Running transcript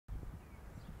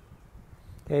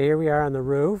Okay, here we are on the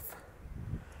roof.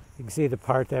 You can see the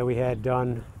part that we had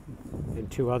done in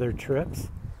 2 other trips.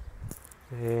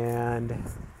 And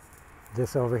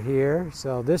this over here.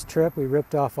 So this trip we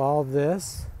ripped off all of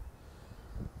this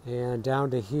and down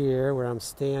to here where I'm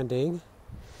standing.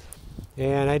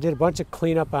 And I did a bunch of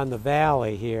cleanup on the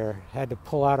valley here. Had to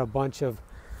pull out a bunch of,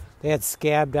 they had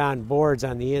scabbed on boards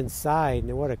on the inside,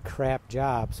 and what a crap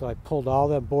job. So I pulled all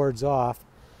the boards off,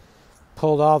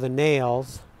 pulled all the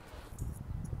nails.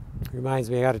 Reminds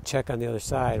me, I got to check on the other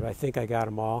side, but I think I got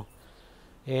them all.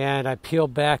 And I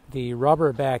peeled back the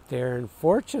rubber back there, and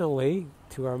fortunately,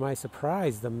 to my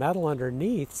surprise, the metal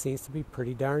underneath seems to be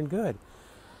pretty darn good.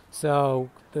 So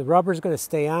the rubber's going to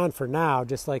stay on for now,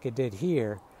 just like it did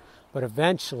here. But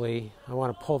eventually, I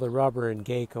want to pull the rubber and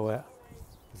gecko it.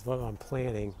 That's what I'm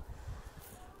planning.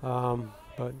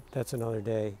 But that's another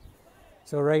day.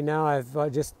 So right now,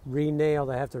 I've just re-nailed.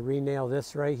 I have to re-nail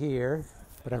this right here.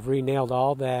 But I've re-nailed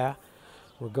all that.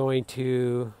 I'm going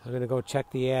to go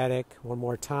check the attic one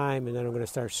more time, and then I'm going to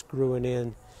start screwing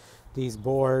in these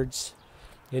boards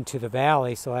into the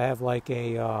valley. So I have like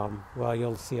a, well,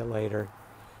 you'll see it later.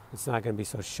 It's not going to be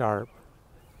so sharp.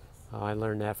 I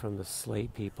learned that from the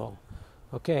slate people.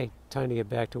 Okay, time to get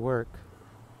back to work.